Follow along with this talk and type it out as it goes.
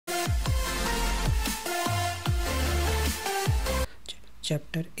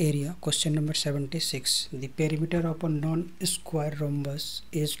chapter area, question number 76. The perimeter of a non-square rhombus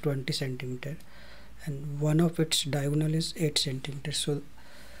is 20 centimeter and one of its diagonal is 8 centimeter. So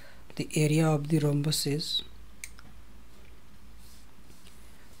the area of the rhombus is,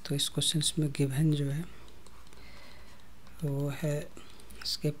 तो इस question में given जो है वो है,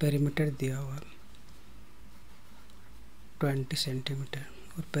 इसके perimeter दिया हुआ 20 सेंटीमीटर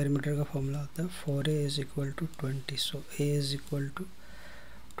और पेरीमीटर का फॉर्मूला होता है 4a is equal to 20. So a is equal to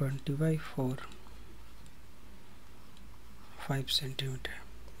 20/4, 5 centimetre,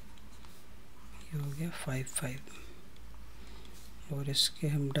 ये हो गया 5. और इसके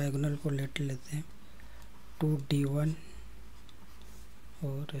हम डायगोनल को लेते हैं 2d1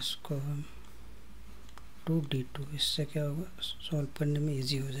 और इसको हम 2d2. इससे क्या होगा, सॉल्व करने में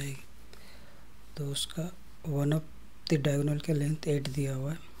इजी हो जाएगी. तो उसका वन ऑफ द डायगोनल के लेंथ 8 दिया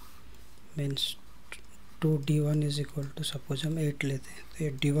हुआ है, means 2d1 is equal to, suppose हम 8 लेते हैं तो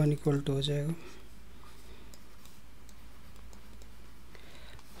 8d1 इक्वल टू हो जाएगा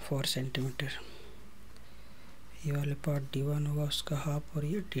 4 सेंटीमीटर. ये वाले पार्ट d1 होगा, उसका हाफ, और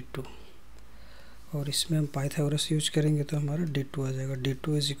ये d2. और इसमें हम पाइथागोरस यूज करेंगे तो हमारा d2 आ जाएगा.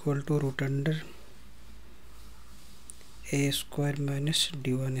 d2 is equal to root under a square minus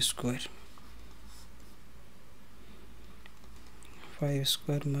d1 square, 5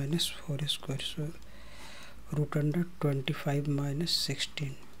 square minus 4 square. So root under 25 minus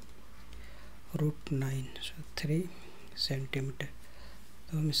 16, root 9, so 3 centimetre.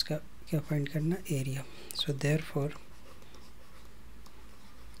 तो हम इसका क्या फाइंड करना, area. So therefore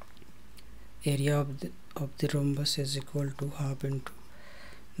area of the rhombus is equal to half into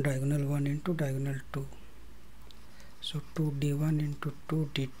diagonal 1 into diagonal 2. So 2d1 into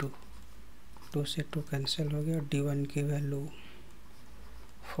 2d2, 2 से 2 cancel हो गया, d1 की value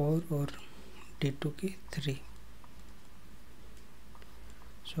 4 और d2 की 3.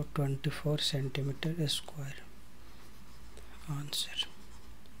 So 24 centimetre square answer.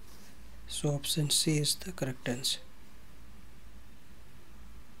 So option C is the correct answer.